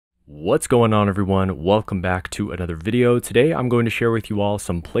What's going on, everyone? Welcome back to another video. Today I'm going to share with you all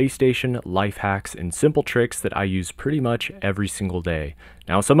some PlayStation life hacks and simple tricks that I use pretty much every single day.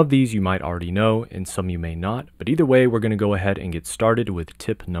 Now, some of these you might already know and some you may not, but either way we're going to go ahead and get started with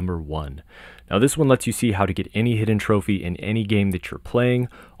tip number 1. Now, this one lets you see how to get any hidden trophy in any game that you're playing.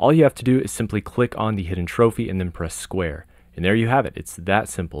 All you have to do is simply click on the hidden trophy and then press square. And there you have it. It's that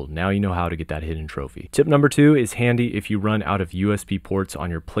simple. Now you know how to get that hidden trophy. Tip number 2 is handy if you run out of USB ports on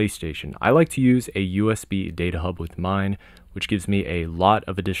your PlayStation. I like to use a USB data hub with mine, which gives me a lot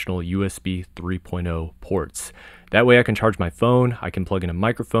of additional USB 3.0 ports. That way I can charge my phone, I can plug in a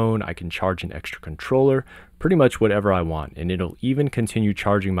microphone, I can charge an extra controller, pretty much whatever I want, and it'll even continue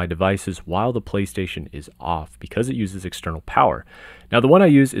charging my devices while the PlayStation is off because it uses external power. Now, the one I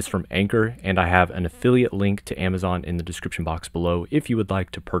use is from Anchor, and I have an affiliate link to Amazon in the description box below if you would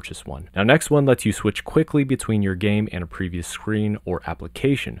like to purchase one. Now, next one lets you switch quickly between your game and a previous screen or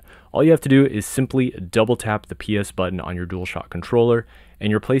application. All you have to do is simply double tap the PS button on your DualShock controller, and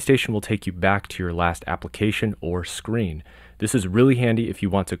your PlayStation will take you back to your last application or screen. This is really handy if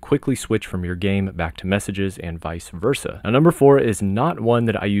you want to quickly switch from your game back to messages and vice versa. Now, number 4 is not one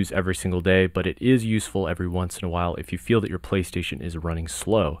that I use every single day, but it is useful every once in a while if you feel that your PlayStation is running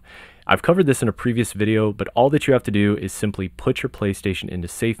slow. I've covered this in a previous video, but all that you have to do is simply put your PlayStation into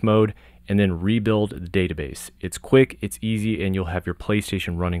safe mode and then rebuild the database. It's quick, it's easy, and you'll have your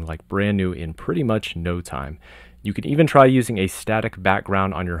PlayStation running like brand new in pretty much no time. You can even try using a static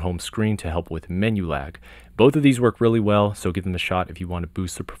background on your home screen to help with menu lag. Both of these work really well, so give them a shot if you want to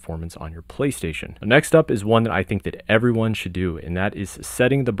boost the performance on your PlayStation. Next up is one that I think that everyone should do, and that is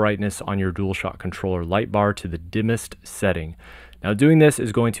setting the brightness on your DualShock controller light bar to the dimmest setting. Now, doing this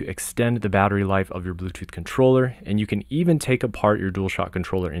is going to extend the battery life of your Bluetooth controller, and you can even take apart your DualShock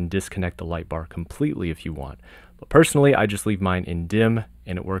controller and disconnect the light bar completely if you want. But personally, I just leave mine in dim,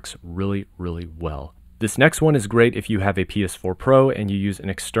 and it works really, really well. This next one is great if you have a PS4 Pro and you use an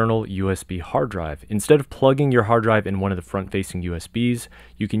external USB hard drive. Instead of plugging your hard drive in one of the front-facing USBs,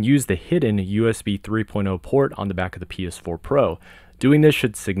 you can use the hidden USB 3.0 port on the back of the PS4 Pro. Doing this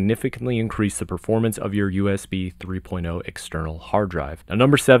should significantly increase the performance of your USB 3.0 external hard drive. Now,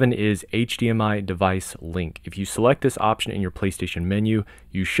 number 7 is HDMI device link. If you select this option in your PlayStation menu,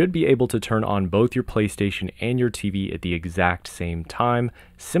 you should be able to turn on both your PlayStation and your TV at the exact same time,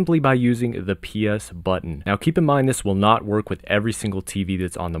 simply by using the PS button. Now, keep in mind this will not work with every single TV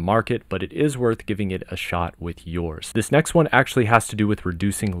that's on the market, but it is worth giving it a shot with yours. This next one actually has to do with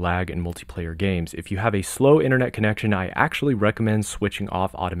reducing lag in multiplayer games. If you have a slow internet connection, I actually recommend switching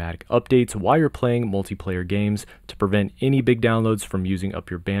off automatic updates while you're playing multiplayer games to prevent any big downloads from using up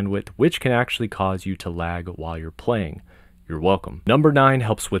your bandwidth, which can actually cause you to lag while you're playing. You're welcome. Number 9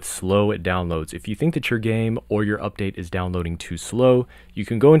 helps with slow downloads. If you think that your game or your update is downloading too slow, you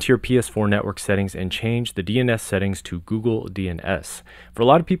can go into your PS4 network settings and change the DNS settings to Google DNS. For a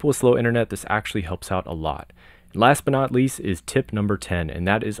lot of people with slow internet, this actually helps out a lot. Last but not least is tip number 10, and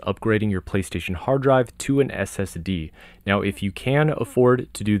that is upgrading your PlayStation hard drive to an SSD. Now, if you can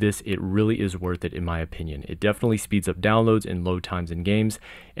afford to do this, it really is worth it in my opinion. It definitely speeds up downloads and load times in games,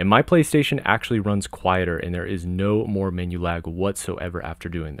 and my PlayStation actually runs quieter and there is no more menu lag whatsoever after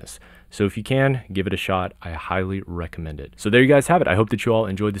doing this. So if you can, give it a shot. I highly recommend it. So there you guys have it. I hope that you all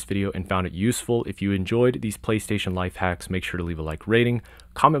enjoyed this video and found it useful. If you enjoyed these PlayStation life hacks, make sure to leave a like rating,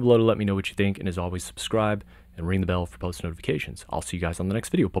 comment below to let me know what you think, and as always, subscribe and ring the bell for post notifications. I'll see you guys on the next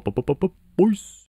video. Peace.